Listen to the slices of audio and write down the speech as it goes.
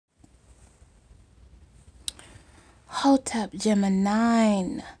Hotep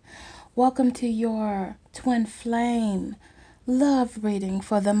Gemini. Welcome to your twin flame love reading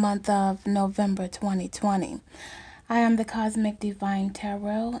for the month of November 2020. I am the Cosmic Divine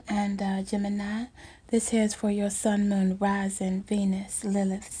Tarot and Gemini. This here is for your Sun, Moon, Rising, Venus,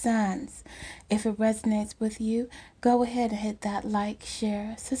 Lilith signs. If it resonates with you, go ahead and hit that like,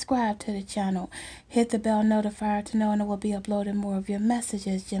 share, subscribe to the channel. Hit the bell notifier to know when I will be uploading more of your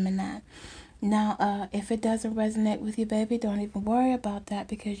messages, Gemini. Now, if it doesn't resonate with you, baby, don't even worry about that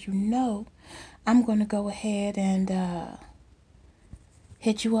because you know I'm going to go ahead and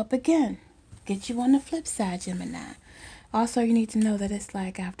hit you up again. Get you on the flip side, Gemini. Also, you need to know that it's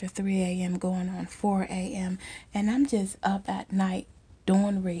like after 3 a.m. going on 4 a.m. and I'm just up at night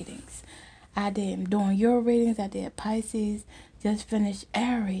doing readings. I did doing your readings. I did Pisces. Just finished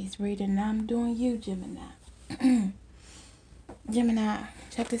Aries reading. Now I'm doing you, Gemini. Gemini,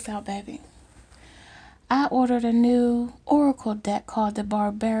 check this out, baby. I ordered a new oracle deck called the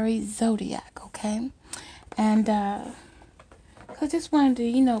Barbary Zodiac, okay? And I just wanted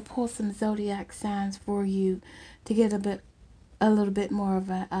to, pull some zodiac signs for you to get a little bit more of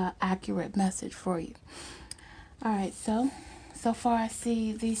a accurate message for you. All right, so far I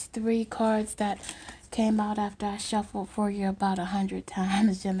see these 3 cards that came out after I shuffled for you about 100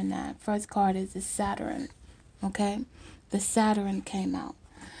 times, Gemini. First card is the Saturn, okay? The Saturn came out.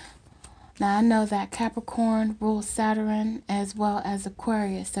 Now, I know that Capricorn rules Saturn as well as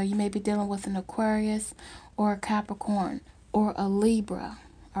Aquarius. So you may be dealing with an Aquarius or a Capricorn or a Libra,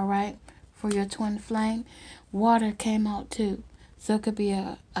 all right, for your twin flame. Water came out too. So it could be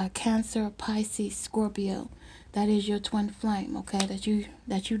a Cancer, Pisces, Scorpio. That is your twin flame, okay, that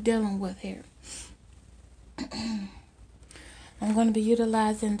you dealing with here. I'm going to be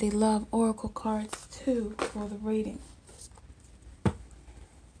utilizing the Love Oracle cards too for the reading.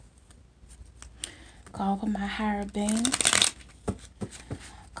 Call upon my higher being.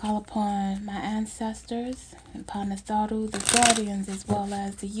 Call upon my ancestors, and Panatharu, the guardians, as well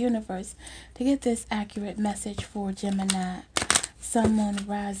as the universe to get this accurate message for Gemini, Sun, Moon,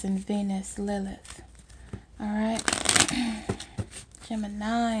 Rising, Venus, Lilith. Alright.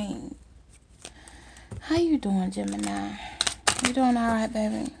 Gemini. How you doing, Gemini? You doing alright,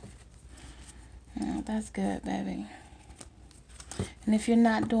 baby? Oh, that's good, baby. And if you're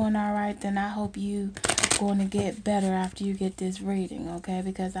not doing all right, then I hope you going to get better after you get this reading, okay?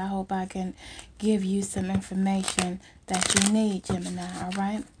 Because I hope I can give you some information that you need, Gemini, all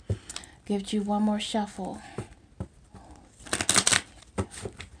right? Give you one more shuffle.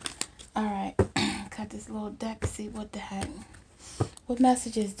 All right. Cut this little deck to see what the heck. What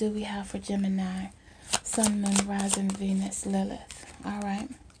messages do we have for Gemini? Sun, Moon, Rising, Venus, Lilith. All right.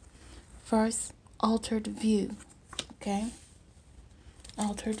 First, altered view, okay?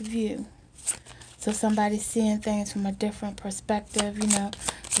 Altered view. So somebody's seeing things from a different perspective,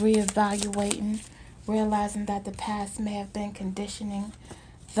 reevaluating, realizing that the past may have been conditioning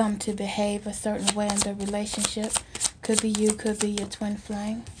them to behave a certain way in the relationship. Could be you, could be your twin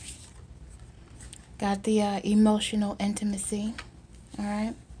flame. Got the emotional intimacy. All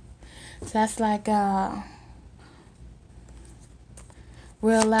right. So that's like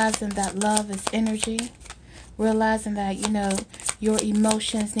realizing that love is energy. Realizing that, your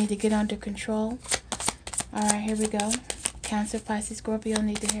emotions need to get under control. All right, here we go. Cancer, Pisces, Scorpio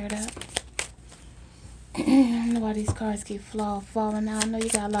need to hear that. I don't know why these cards keep falling out. I know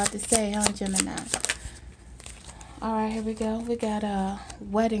you got a lot to say, huh, Gemini? All right, here we go. We got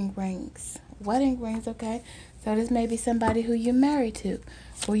wedding rings. Wedding rings, okay? So this may be somebody who you're married to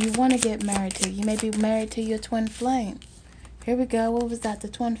or you want to get married to. You may be married to your twin flame. Here we go. What was that? The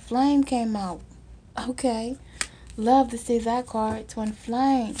twin flame came out. Okay. Love to see that card, twin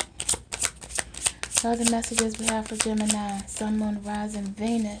flame. So the messages we have for Gemini, Sun, Moon, Rising,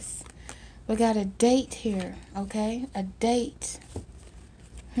 Venus. We got a date here, okay? A date.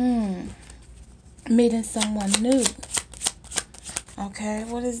 Meeting someone new. Okay,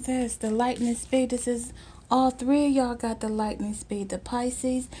 what is this? The lightning speed. This is all 3 of y'all got the lightning speed. The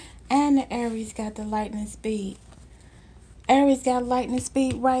Pisces and the Aries got the lightning speed. Aries got lightning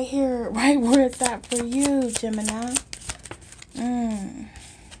speed right here, right where it's at for you, Gemini.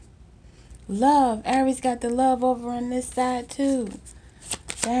 Love. Aries got the love over on this side, too.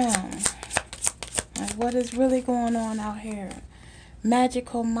 Damn. Like, what is really going on out here?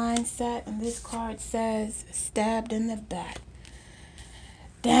 Magical mindset. And this card says, stabbed in the back.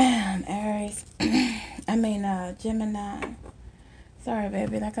 Damn, Aries. Gemini. Sorry,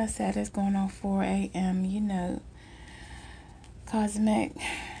 baby. Like I said, it's going on 4 a.m., Cosmic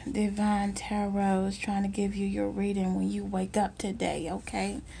Divine Tarot is trying to give you your reading when you wake up today,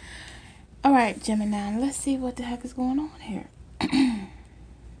 okay? All right, Gemini, let's see what the heck is going on here.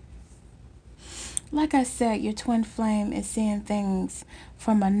 Like I said, your twin flame is seeing things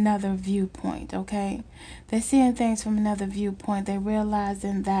from another viewpoint, okay? They're seeing things from another viewpoint. They're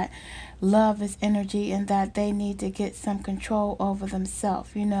realizing that love is energy and that they need to get some control over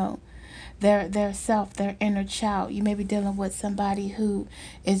themselves, you know. Their self, their inner child. You may be dealing with somebody who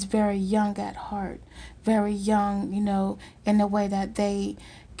is very young at heart, very young, you know, in the way that they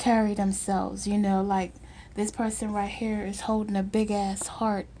carry themselves, you know, like this person right here is holding a big ass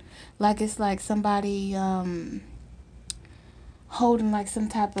heart, like it's like somebody holding like some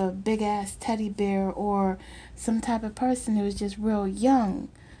type of big ass teddy bear, or some type of person who is just real young,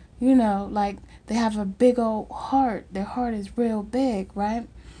 you know, like they have a big old heart. Their heart is real big, right?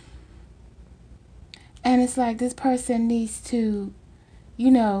 And it's like this person needs to,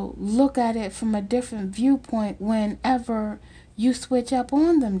 you know, look at it from a different viewpoint whenever you switch up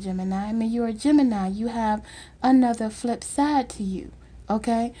on them, Gemini. I mean, you're a Gemini. You have another flip side to you,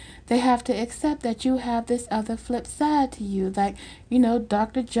 okay? They have to accept that you have this other flip side to you, like, you know,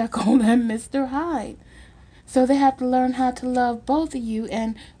 Dr. Jekyll and Mr. Hyde. So they have to learn how to love both of you,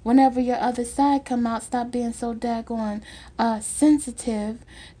 and whenever your other side come out, stop being so daggone sensitive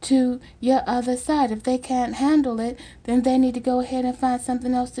to your other side. If they can't handle it, then they need to go ahead and find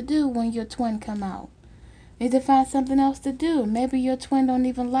something else to do when your twin come out. Need to find something else to do. Maybe your twin don't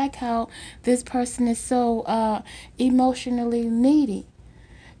even like how this person is so emotionally needy.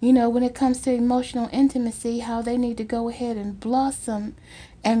 You know, when it comes to emotional intimacy, how they need to go ahead and blossom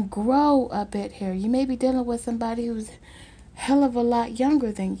and grow a bit here. You may be dealing with somebody who's hell of a lot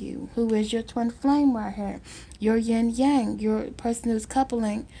younger than you, who is your twin flame right here. Your yin yang, your person who's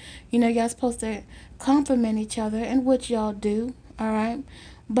coupling. You know, y'all supposed to complement each other, and which y'all do, all right?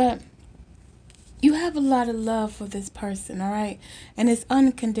 But you have a lot of love for this person, all right? And it's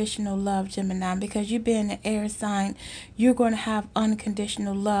unconditional love, Gemini, because you being an air sign, you're going to have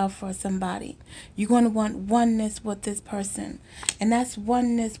unconditional love for somebody. You're going to want oneness with this person. And that's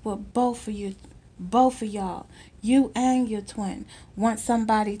oneness with both of you, both of y'all. You and your twin want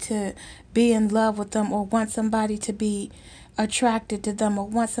somebody to be in love with them, or want somebody to be attracted to them, or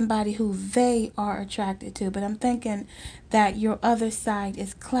want somebody who they are attracted to. But I'm thinking that your other side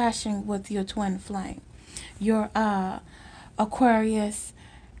is clashing with your twin flame. Your Aquarius,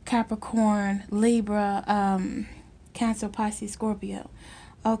 Capricorn, Libra, Cancer, Pisces, Scorpio.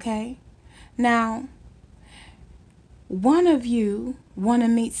 Okay? Now, one of you want to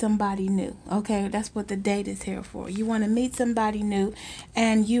meet somebody new. Okay, that's what the date is here for. You want to meet somebody new,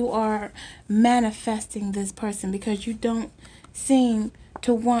 and you are manifesting this person because you don't seem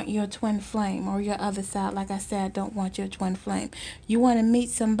to want your twin flame, or your other side, like I said, don't want your twin flame. You want to meet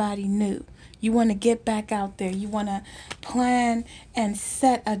somebody new. You want to get back out there. You want to plan and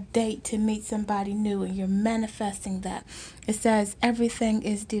set a date to meet somebody new, and you're manifesting that. It says everything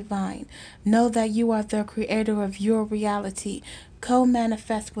is divine. Know that you are the creator of your reality.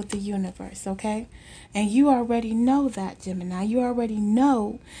 Co-manifest with the universe, okay? And you already know that, Gemini. You already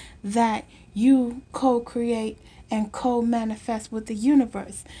know that you co-create and co-manifest with the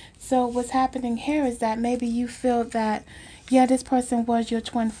universe. So what's happening here is that maybe you feel that, yeah, this person was your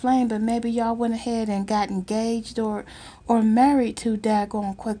twin flame, but maybe y'all went ahead and got engaged or married too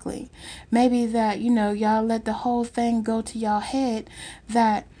daggone quickly. Maybe that, you know, y'all let the whole thing go to y'all head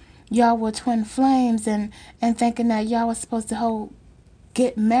that y'all were twin flames, and thinking that y'all was supposed to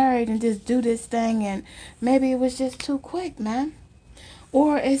get married and just do this thing, and maybe it was just too quick, man.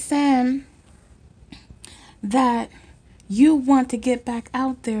 Or it's saying that you want to get back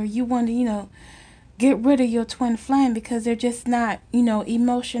out there. You want to, you know, get rid of your twin flame because they're just not, you know,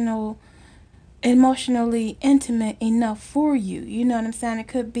 emotionally intimate enough for you. You know what I'm saying? It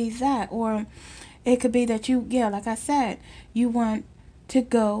could be that, or it could be that you, yeah, like I said, you want to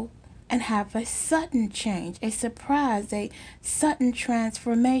go and have a sudden change, a surprise, a sudden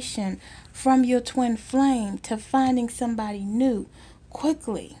transformation from your twin flame to finding somebody new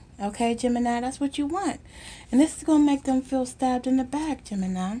quickly. Okay, Gemini, that's what you want. And this is going to make them feel stabbed in the back,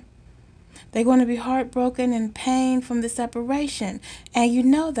 Gemini. They're going to be heartbroken and pain from the separation. And you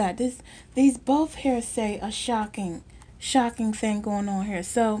know that. These both here say a shocking thing going on here.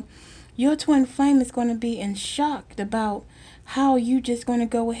 So your twin flame is going to be in shock about how you just going to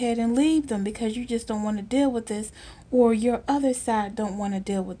go ahead and leave them because you just don't want to deal with this, or your other side don't want to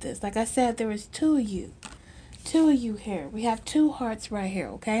deal with this. Like I said, there is two of you. Two of you here. We have two hearts right here,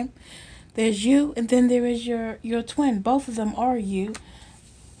 okay? There's you, and then there is your twin. Both of them are you.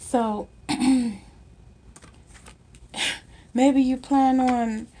 So maybe you plan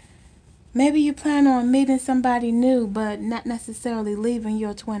on Maybe you plan on meeting somebody new, but not necessarily leaving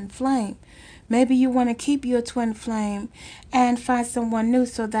your twin flame. Maybe you want to keep your twin flame and find someone new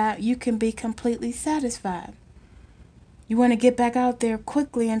so that you can be completely satisfied. You want to get back out there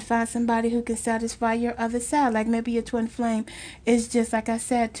quickly and find somebody who can satisfy your other side. Like maybe your twin flame is just, like I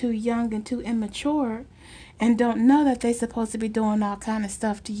said, too young and too immature and don't know that they're supposed to be doing all kind of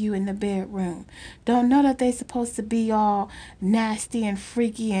stuff to you in the bedroom. Don't know that they're supposed to be all nasty and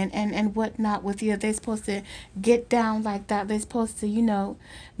freaky and whatnot with you. They're supposed to get down like that. They're supposed to,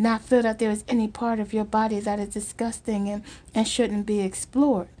 not feel that there is any part of your body that is disgusting and shouldn't be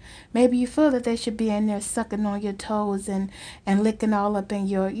explored. Maybe you feel that they should be in there sucking on your toes and licking all up in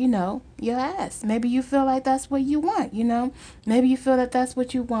your, your ass. Maybe you feel like that's what you want, Maybe you feel that that's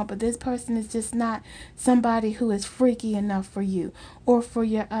what you want, but this person is just not somebody who is freaky enough for you or for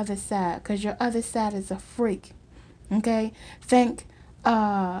your other side, because your other side is a freak, okay? Think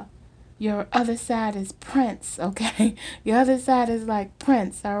your other side is Prince, okay? Your other side is like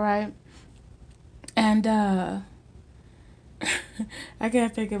Prince, all right? And I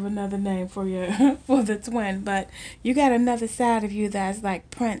can't think of another name for your for the twin, but you got another side of you that's like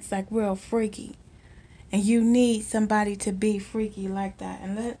Prince, like real freaky. And you need somebody to be freaky like that.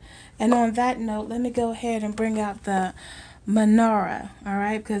 And on that note, let me go ahead and bring out the Menorah, all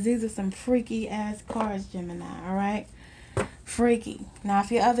right? Because these are some freaky ass cards, Gemini, all right? Freaky. Now,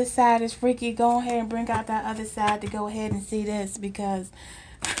 if your other side is freaky, go ahead and bring out that other side to go ahead and see this, because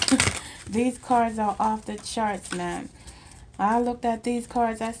these cards are off the charts, man. I looked at these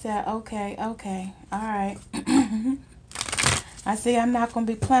cards, I said, okay, all right. I see I'm not going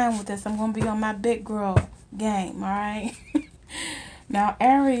to be playing with this. I'm going to be on my big girl game, all right? Now,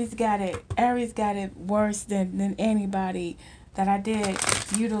 Aries got it. Aries got it worse than anybody that I did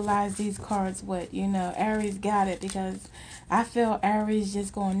utilize these cards with. Aries got it because I feel Aries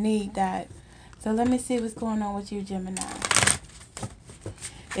just going to need that. So let me see what's going on with you, Gemini.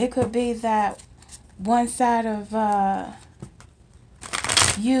 It could be that one side of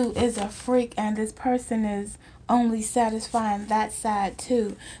you is a freak and this person is only satisfying that side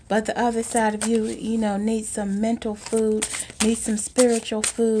too, but the other side of you, needs some mental food, needs some spiritual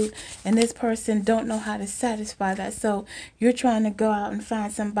food, and this person don't know how to satisfy that. So you're trying to go out and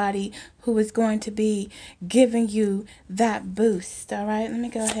find somebody who is going to be giving you that boost. All right, let me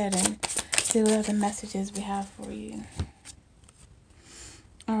go ahead and see what other messages we have for you.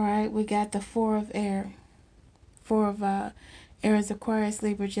 All right, we got the Four of Air. Four of Aries, Aquarius,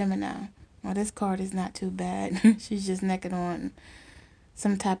 Libra, Gemini. Well, this card is not too bad. She's just naked on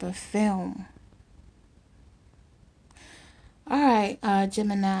some type of film. All right,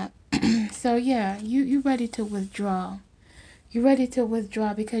 Gemini. So, yeah, you ready to withdraw. You're ready to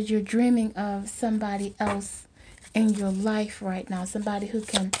withdraw because you're dreaming of somebody else in your life right now. Somebody who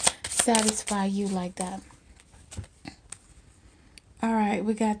can satisfy you like that. All right,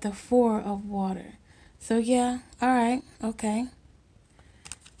 we got the Four of Water. So, yeah, all right, okay.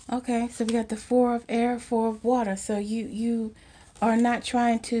 Okay, so we got the Four of Air, Four of Water. So you are not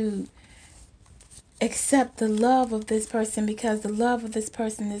trying to accept the love of this person because the love of this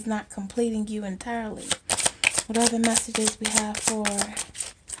person is not completing you entirely. What other messages we have for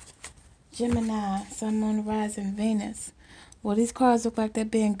Gemini, Sun, Moon, Rising, Venus? Well, these cards look like they're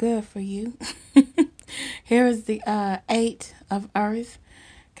being good for you. Here is the Eight of Earth,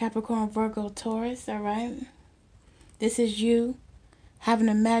 Capricorn, Virgo, Taurus, all right? This is you having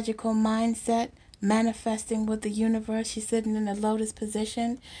a magical mindset, manifesting with the universe. She's sitting in a lotus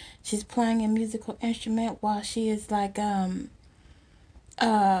position. She's playing a musical instrument while she is like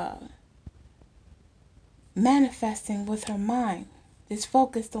manifesting with her mind. Just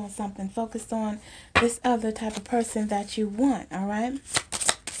focused on something, focused on this other type of person that you want, all right?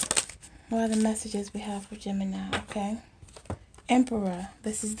 What are the messages we have for Gemini, okay? Emperor.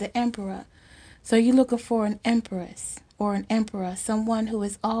 This is the Emperor. So you're looking for an empress or an emperor, someone who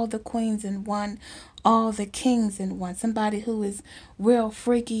is all the queens in one, all the kings in one, somebody who is real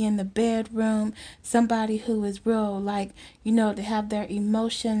freaky in the bedroom, somebody who is real, like, to have their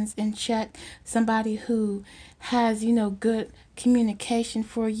emotions in check, somebody who has, good communication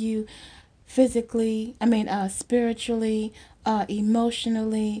for you physically, spiritually,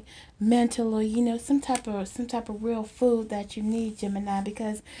 emotionally, mentally, some type of real food that you need, Gemini,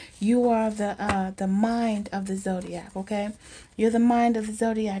 because you are the mind of the zodiac, okay? You're the mind of the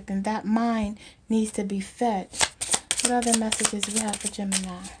zodiac, and that mind needs to be fed. What other messages we have for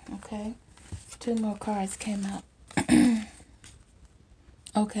Gemini, okay? Two more cards came out.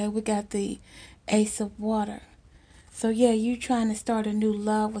 Okay, we got the Ace of Water. So yeah, you trying to start a new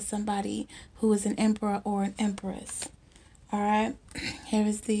love with somebody who is an emperor or an empress. All right. Here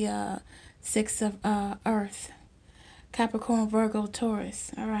is the Six of Earth. Capricorn, Virgo,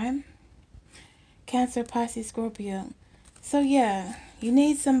 Taurus. All right. Cancer, Pisces, Scorpio. So yeah, you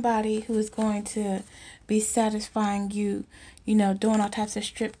need somebody who is going to be satisfying you, you know, doing all types of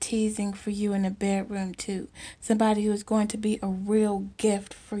strip teasing for you in the bedroom too. Somebody who is going to be a real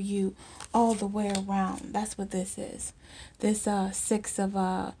gift for you all the way around. That's what this is. This Six of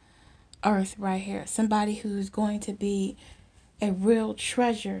Earth right here. Somebody who's going to be a real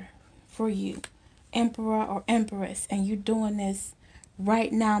treasure for you. Emperor or Empress. And you're doing this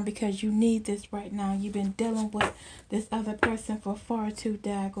right now because you need this right now. You've been dealing with this other person for far too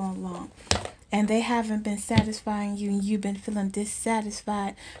daggone long. And they haven't been satisfying you, and you've been feeling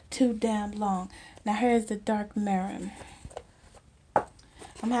dissatisfied too damn long. Now here's the Dark Mirror.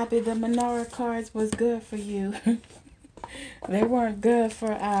 I'm happy the Menorah cards was good for you. They weren't good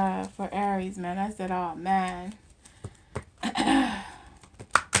for Aries, man. I said, oh man.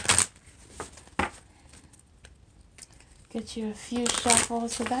 Get you a few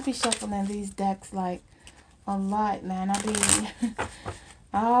shuffles, because I be shuffling these decks like a lot, man.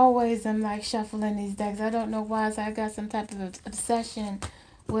 I always am like shuffling these decks. I don't know why. So I got some type of obsession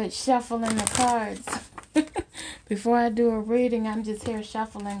with shuffling the cards. Before I do a reading, I'm just here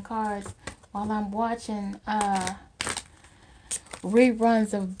shuffling cards while I'm watching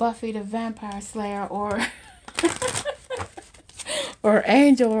reruns of Buffy the Vampire Slayer or or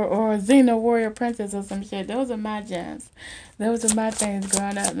Angel or Xena Warrior Princess or some shit. Those are my jams. Those are my things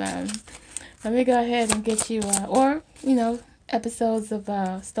growing up, man. Let me go ahead and get you, or, you know, episodes of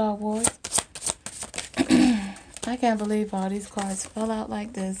Star Wars. I can't believe all these cards fell out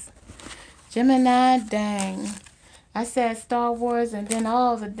like this. Gemini, dang. I said Star Wars and then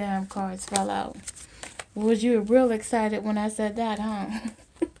all the damn cards fell out. Was you real excited when I said that,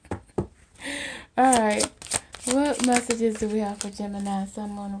 huh? Alright. What messages do we have for Gemini,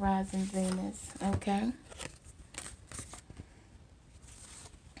 Sun, Moon, Rising, Venus? Okay.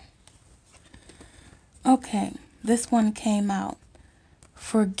 Okay. This one came out.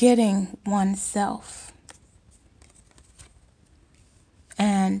 Forgetting oneself.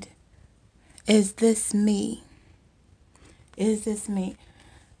 And is this me? Is this me?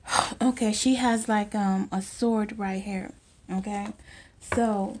 Okay, she has like a sword right here. Okay.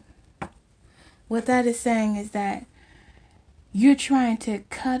 So what that is saying is that you're trying to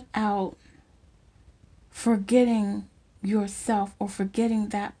cut out forgetting yourself or forgetting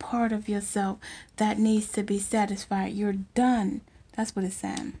that part of yourself that needs to be satisfied. You're done. That's what it's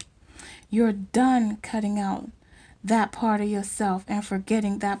saying. You're done cutting out that part of yourself and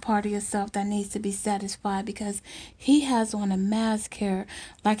forgetting that part of yourself that needs to be satisfied, because he has on a mask here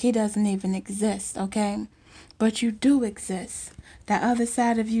like he doesn't even exist, okay? But you do exist. That other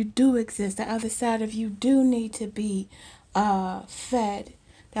side of you do exist. The other side of you do need to be fed.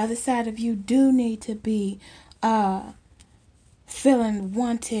 The other side of you do need to be feeling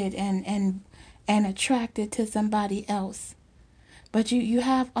wanted and attracted to somebody else. But you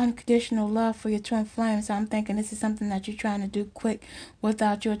have unconditional love for your twin flame, so I'm thinking this is something that you're trying to do quick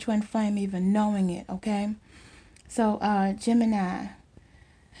without your twin flame even knowing it, okay? So, Gemini,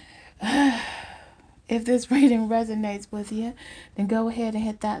 if this reading resonates with you, then go ahead and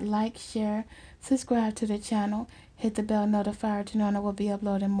hit that like, share, subscribe to the channel, hit the bell notifier to know when I will be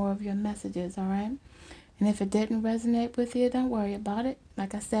uploading more of your messages, alright? And if it didn't resonate with you, don't worry about it.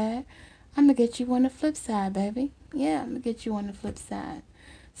 Like I said, I'm going to get you on the flip side, baby. Yeah, I'm going to get you on the flip side.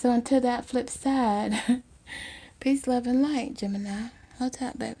 So until that flip side, peace, love, and light, Gemini. Hold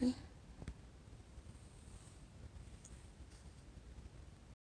tight, baby.